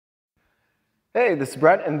Hey, this is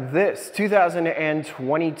Brett, and this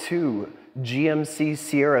 2022 GMC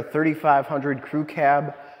Sierra 3500 Crew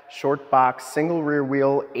Cab Short Box Single Rear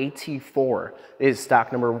Wheel AT4 is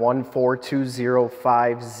stock number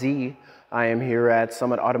 14205Z. I am here at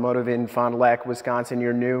Summit Automotive in Fond du Lac, Wisconsin,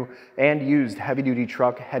 your new and used heavy-duty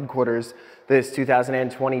truck headquarters. This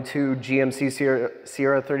 2022 GMC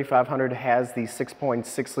Sierra 3500 has the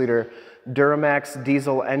 6.6-liter Duramax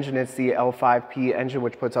diesel engine. It's the L5P engine,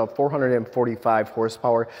 which puts out 445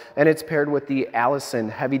 horsepower, and it's paired with the Allison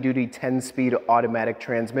heavy-duty 10-speed automatic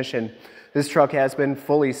transmission. This truck has been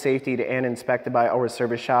fully safetied and inspected by our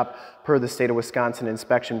service shop per the state of Wisconsin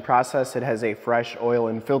inspection process. It has a fresh oil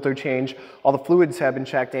and filter change. All the fluids have been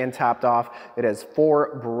checked and topped off. It has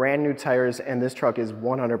 4 brand new tires, and this truck is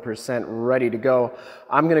 100% ready to go.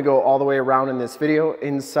 I'm gonna go all the way around in this video,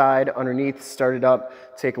 inside, underneath, start it up,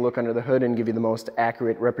 take a look under the hood, and give you the most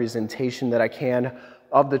accurate representation that I can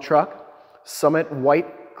of the truck. Summit White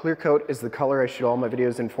Clear Coat is the color. I shoot all my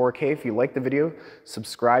videos in 4K. If you like the video,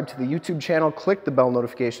 subscribe to the YouTube channel, click the bell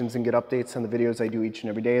notifications, and get updates on the videos I do each and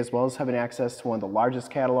every day, as well as having access to one of the largest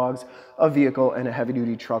catalogs of vehicle and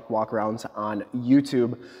heavy-duty truck walkarounds on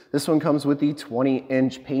YouTube. This one comes with the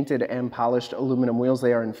 20-inch painted and polished aluminum wheels.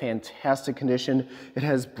 They are in fantastic condition. It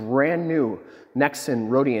has brand new Nexen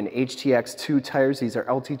Rodian HTX2 tires. These are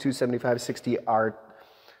LT275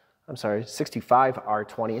 65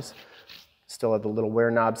 R20s. Still have the little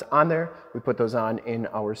wear knobs on there. We put those on in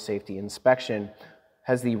our safety inspection.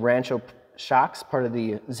 Has the Rancho shocks, part of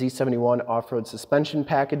the Z71 off-road suspension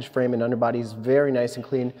package. Frame and underbody is very nice and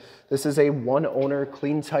clean. This is a one owner,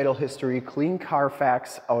 clean title history, clean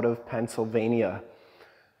CAFAX out of Pennsylvania.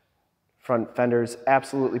 Front fender's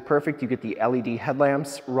absolutely perfect. You get the LED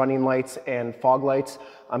headlamps, running lights, and fog lights.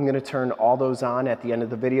 I'm gonna turn all those on at the end of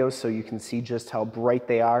the video so you can see just how bright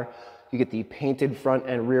they are. You get the painted front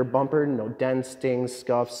and rear bumper, no dents, dings,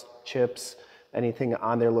 scuffs, chips, anything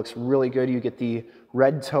on there looks really good. You get the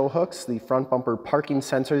red tow hooks, the front bumper parking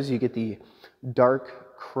sensors. You get the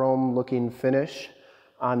dark chrome looking finish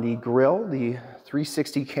on the grille, the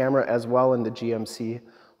 360 camera as well, and the GMC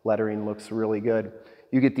lettering looks really good.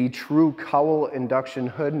 You get the true Cowl induction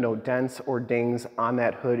hood, no dents or dings on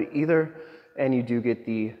that hood either, and you do get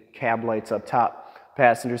the cab lights up top.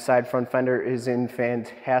 Passenger side front fender is in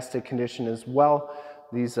fantastic condition as well.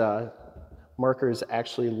 These markers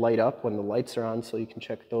actually light up when the lights are on, so you can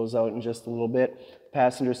check those out in just a little bit.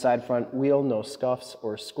 Passenger side front wheel, no scuffs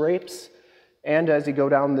or scrapes. And as you go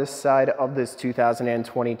down this side of this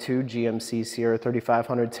 2022 GMC Sierra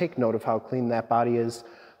 3500, take note of how clean that body is,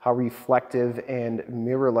 how reflective and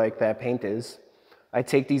mirror-like that paint is. I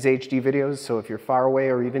take these HD videos, so if you're far away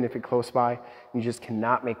or even if you're close by, you just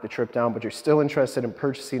cannot make the trip down, but you're still interested in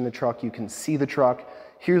purchasing the truck, you can see the truck,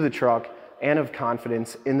 hear the truck, and have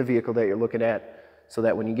confidence in the vehicle that you're looking at, so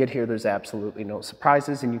that when you get here, there's absolutely no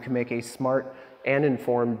surprises, and you can make a smart and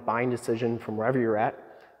informed buying decision from wherever you're at.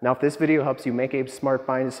 Now, if this video helps you make a smart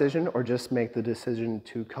buying decision, or just make the decision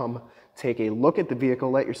to come take a look at the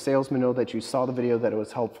vehicle, let your salesman know that you saw the video, that it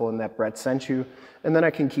was helpful, and that Brett sent you. And then I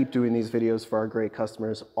can keep doing these videos for our great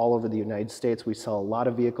customers all over the United States. We sell a lot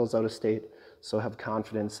of vehicles out of state, so have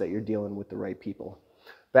confidence that you're dealing with the right people.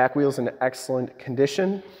 Back wheel's in excellent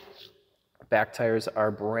condition. Back tires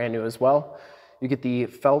are brand new as well. You get the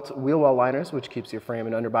felt wheel well liners, which keeps your frame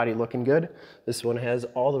and underbody looking good. This one has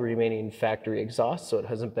all the remaining factory exhaust, so it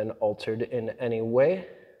hasn't been altered in any way.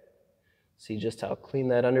 See just how clean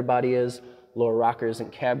that underbody is. Lower rockers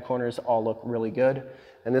and cab corners all look really good.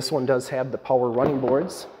 And this one does have the power running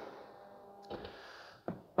boards.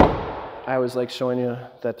 I always like showing you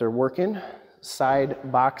that they're working.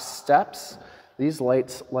 Side box steps. These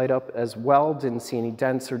lights light up as well. Didn't see any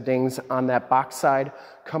dents or dings on that box side.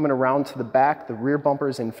 Coming around to the back, the rear bumper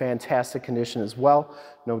is in fantastic condition as well.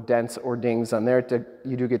 No dents or dings on there.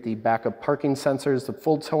 You do get the backup parking sensors, the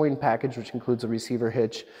full towing package, which includes a receiver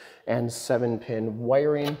hitch and 7-pin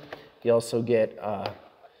wiring. You also get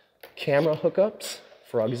camera hookups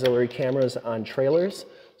for auxiliary cameras on trailers,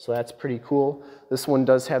 so that's pretty cool. This one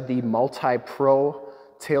does have the multi-pro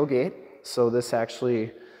tailgate, so this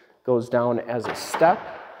actually goes down as a step,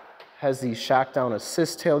 has the shock down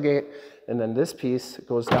assist tailgate, and then this piece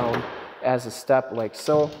goes down as a step like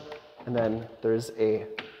so, and then there's a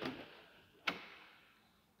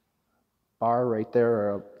bar right there,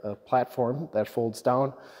 or a platform that folds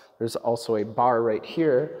down. There's also a bar right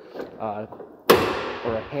here, or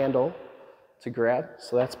a handle to grab,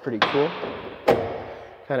 so that's pretty cool.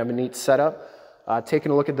 Kind of a neat setup.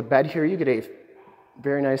 Taking a look at the bed here, you get a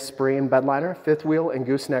very nice spray and bed liner, fifth wheel and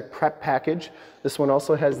gooseneck prep package. This one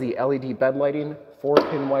also has the LED bed lighting,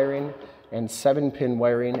 4-pin wiring, and 7-pin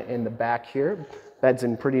wiring in the back here. Bed's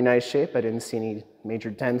in pretty nice shape. I didn't see any major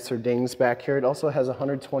dents or dings back here. It also has a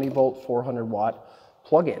 120 volt, 400 watt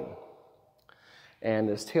plug-in. And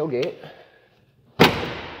this tailgate,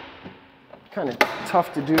 kind of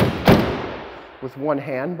tough to do with one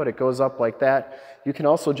hand, but it goes up like that. You can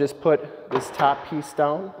also just put this top piece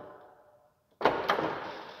down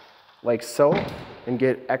like so and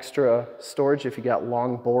get extra storage. If you got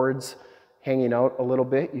long boards hanging out a little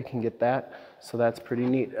bit, you can get that. So that's pretty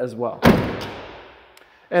neat as well.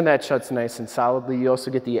 And that shuts nice and solidly. You also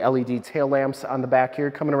get the LED tail lamps on the back here,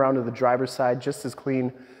 coming around to the driver's side, just as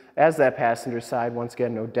clean as that passenger side. Once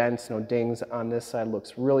again, no dents, no dings on this side.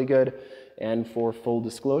 Looks really good. And for full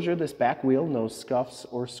disclosure, this back wheel, no scuffs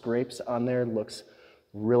or scrapes on there. Looks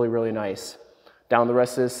really, really nice. Down the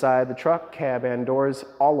rest of this side of the truck, cab and doors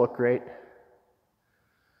all look great.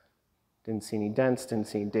 Didn't see any dents, didn't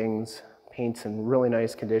see any dings. Paint's in really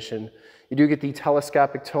nice condition. You do get the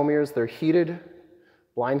telescopic tow mirrors. They're heated.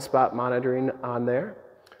 Blind spot monitoring on there.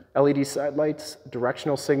 LED side lights,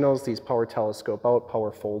 directional signals. These power telescope out,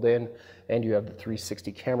 power fold in, and you have the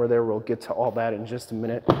 360 camera there. We'll get to all that in just a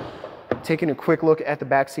minute. Taking a quick look at the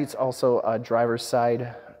back seats, also driver's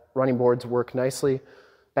side running boards work nicely.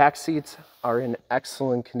 Back seats are in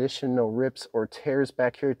excellent condition, no rips or tears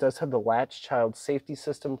back here. It does have the latch child safety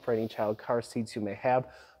system for any child car seats you may have.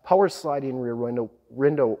 Power sliding rear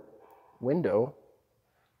window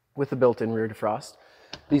with a built-in rear defrost.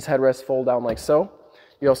 These headrests fold down like so.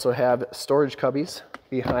 You also have storage cubbies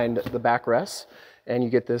behind the backrests, and you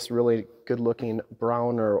get this really good-looking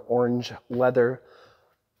brown or orange leather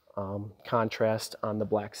contrast on the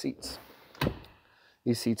black seats.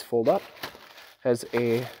 These seats fold up. Has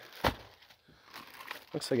a,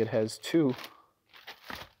 looks like it has two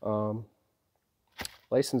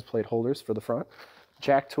license plate holders for the front.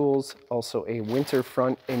 Jack tools, also a winter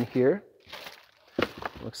front in here.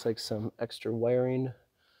 Looks like some extra wiring,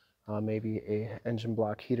 maybe a engine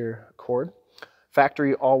block heater cord.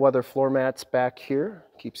 Factory all-weather floor mats back here.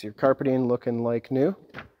 Keeps your carpeting looking like new.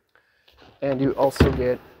 And you also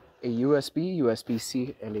get a USB,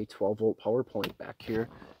 USB-C, and a 12-volt power point back here,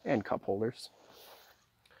 and cup holders.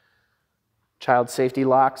 Child safety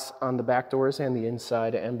locks on the back doors and the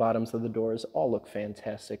inside and bottoms of the doors all look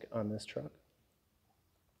fantastic on this truck.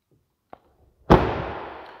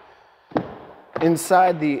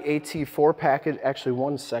 Inside the AT4 package, actually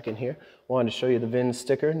 1 second here, wanted to show you the VIN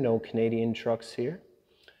sticker, no Canadian trucks here.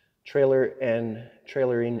 Trailer and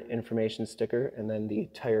trailering information sticker, and then the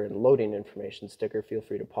tire and loading information sticker. Feel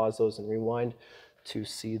free to pause those and rewind to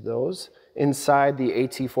see those. Inside the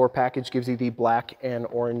AT4 package gives you the black and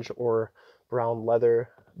orange or brown leather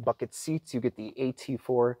bucket seats. You get the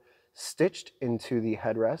AT4 stitched into the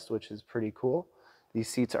headrest, which is pretty cool. These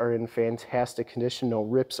seats are in fantastic condition, no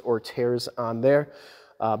rips or tears on there.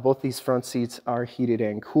 Both these front seats are heated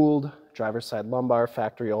and cooled. Driver's side lumbar,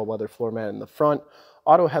 factory all-weather floor mat in the front.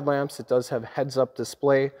 Auto headlamps, it does have heads-up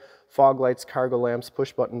display, fog lights, cargo lamps,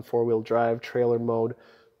 push-button four-wheel drive, trailer mode,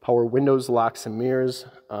 power windows, locks and mirrors,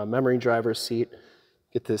 memory driver's seat.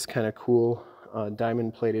 Get this kind of cool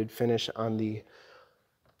diamond-plated finish on the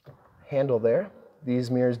handle there.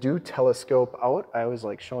 These mirrors do telescope out. I always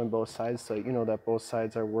like showing both sides so you know that both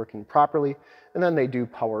sides are working properly. And then they do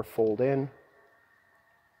power fold in.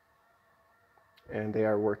 And they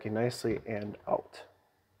are working nicely and out.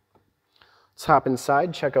 Let's hop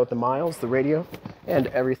inside, check out the miles, the radio, and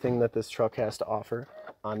everything that this truck has to offer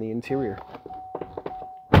on the interior.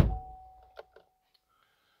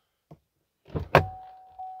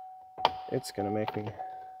 It's gonna make me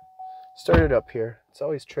start it up here. It's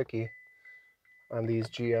always tricky on these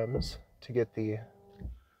GMs to get the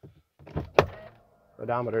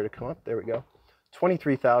odometer to come up. There we go.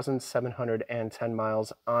 23,710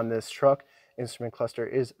 miles on this truck. Instrument cluster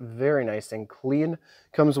is very nice and clean.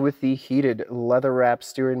 Comes with the heated leather wrap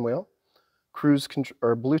steering wheel, cruise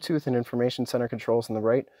or Bluetooth and information center controls on the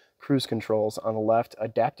right, cruise controls on the left,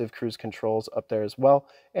 adaptive cruise controls up there as well,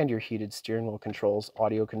 and your heated steering wheel controls,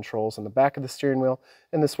 audio controls on the back of the steering wheel.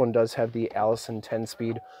 And this one does have the Allison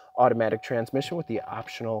 10-speed automatic transmission with the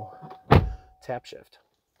optional tap shift.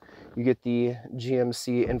 You get the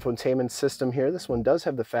GMC infotainment system here. This one does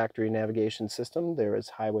have the factory navigation system. There is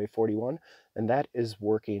Highway 41, and that is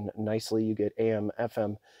working nicely. You get AM,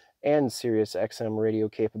 FM, and Sirius XM radio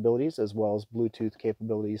capabilities, as well as Bluetooth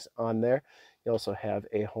capabilities on there. You also have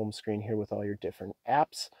a home screen here with all your different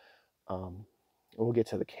apps. We'll get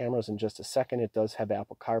to the cameras in just a second. It does have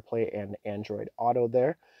Apple CarPlay and Android Auto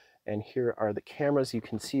there. And here are the cameras. You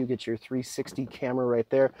can see you get your 360 camera right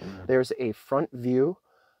there. There's a front view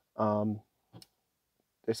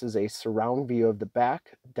This is a surround view of the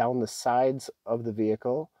back, down the sides of the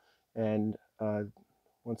vehicle, and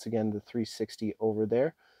once again the 360 over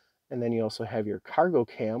there. And then you also have your cargo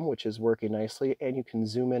cam, which is working nicely, and you can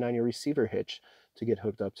zoom in on your receiver hitch to get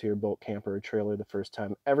hooked up to your boat, camper, or trailer the first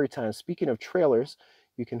time, every time. Speaking of trailers,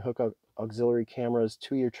 you can hook up auxiliary cameras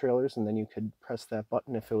to your trailers, and then you could press that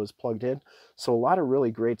button if it was plugged in. So a lot of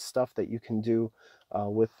really great stuff that you can do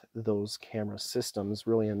with those camera systems.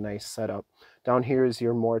 Really a nice setup. Down here is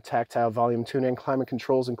your more tactile volume tune and climate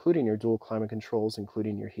controls, including your dual climate controls,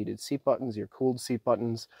 including your heated seat buttons, your cooled seat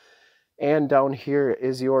buttons. And down here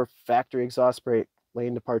is your factory exhaust brake,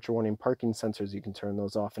 lane departure warning, parking sensors. You can turn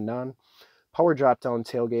those off and on. Power drop-down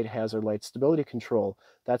tailgate hazard light, stability control.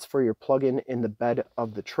 That's for your plug-in in the bed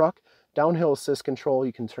of the truck. Downhill assist control.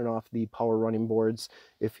 You can turn off the power running boards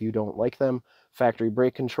if you don't like them. Factory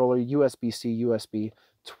brake controller, USB-C, USB,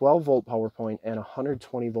 12-volt power point, and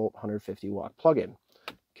 120-volt, 150-watt plug-in.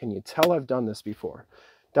 Can you tell I've done this before?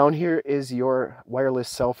 Down here is your wireless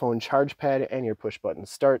cell phone charge pad and your push button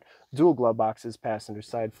start. Dual glove boxes, passenger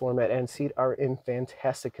side floor mat and seat are in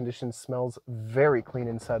fantastic condition. Smells very clean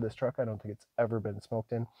inside this truck. I don't think it's ever been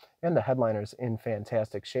smoked in. And the headliner's in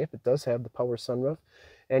fantastic shape. It does have the power sunroof.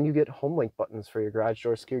 And you get home link buttons for your garage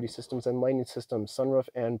door security systems and lighting systems, sunroof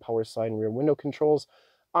and power slide and rear window controls,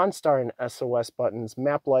 OnStar and SOS buttons,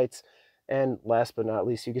 map lights, and last but not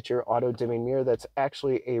least, you get your auto dimming mirror. That's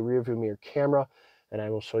actually a rear view mirror camera. And I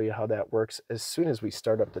will show you how that works as soon as we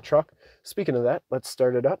start up the truck. Speaking of that, let's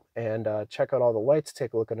start it up and check out all the lights,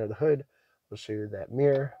 take a look under the hood. We'll show you that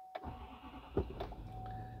mirror.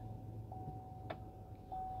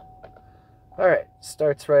 All right,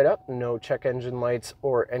 starts right up, no check engine lights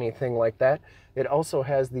or anything like that. It also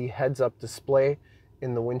has the heads-up display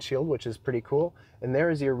in the windshield, which is pretty cool. And there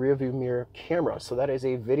is your rear view mirror camera. So that is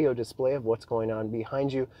a video display of what's going on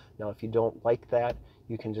behind you. Now, if you don't like that,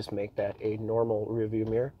 you can just make that a normal rear view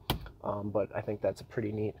mirror. But I think that's a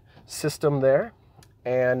pretty neat system there.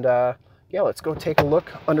 And yeah, let's go take a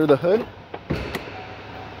look under the hood.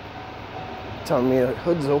 Telling me the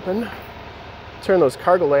hood's open. Turn those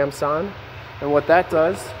cargo lamps on. And what that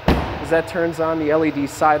does is that turns on the LED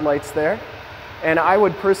side lights there. And I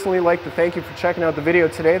would personally like to thank you for checking out the video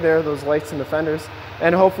today. There are those lights and the fenders.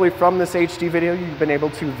 And hopefully from this HD video, you've been able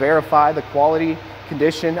to verify the quality,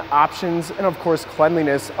 condition, options, and of course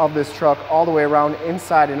cleanliness of this truck all the way around,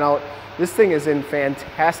 inside and out. This thing is in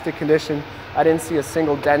fantastic condition. I didn't see a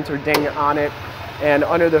single dent or ding on it. And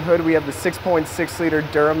under the hood, we have the 6.6 liter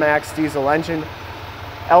Duramax diesel engine.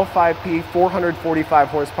 L5P, 445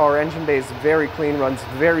 horsepower, engine bay is very clean, runs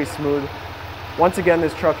very smooth. Once again,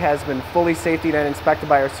 this truck has been fully safetied and inspected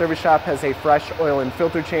by our service shop, has a fresh oil and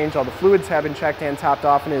filter change. All the fluids have been checked and topped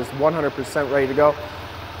off and is 100% ready to go.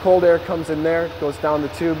 Cold air comes in there, goes down the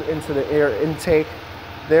tube into the air intake.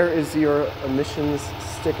 There is your emissions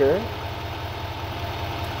sticker.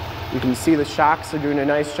 You can see the shocks are doing a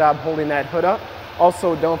nice job holding that hood up.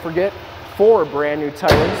 Also, don't forget, 4 brand new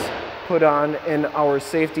tires put on in our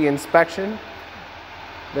safety inspection.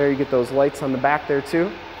 There you get those lights on the back there too.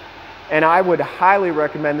 And I would highly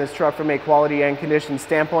recommend this truck from a quality and condition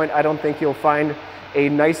standpoint. I don't think you'll find a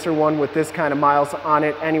nicer one with this kind of miles on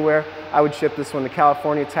it anywhere. I would ship this one to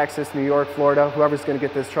California, Texas, New York, Florida. Whoever's gonna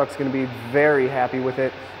get this truck is gonna be very happy with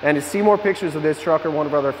it. And to see more pictures of this truck or one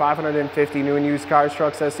of our other 550 new and used cars,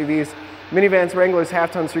 trucks, SUVs, minivans, Wranglers,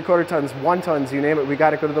 half tons, 3/4 tons, 1 tons, you name it, we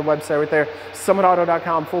got to go to the website right there,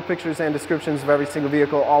 summitauto.com. Full pictures and descriptions of every single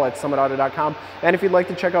vehicle, all at summitauto.com. And if you'd like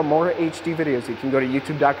to check out more HD videos, you can go to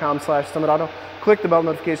youtube.com/summitauto. Click the bell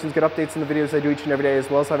notifications, get updates on the videos I do each and every day, as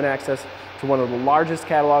well as having access to one of the largest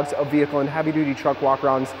catalogs of vehicle and heavy-duty truck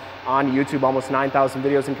walkarounds on YouTube, almost 9,000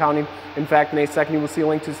 videos and counting. In fact, in a second, you will see a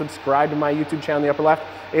link to subscribe to my YouTube channel in the upper left,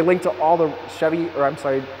 a link to all the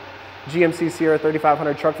GMC SIERRA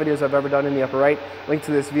 3500 truck videos I've ever done in the upper right, link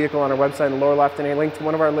to this vehicle on our website in the lower left, and a link to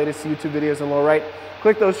one of our latest YouTube videos in the lower right.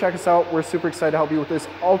 Click those, check us out. We're super excited to help you with this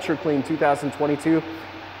ultra clean 2022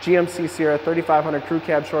 GMC SIERRA 3500 Crew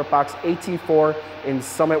Cab Shortbox AT4 in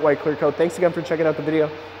Summit White Clear Coat. Thanks again for checking out the video.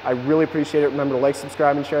 I really appreciate it. Remember to like,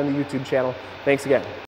 subscribe, and share on the YouTube channel. Thanks again.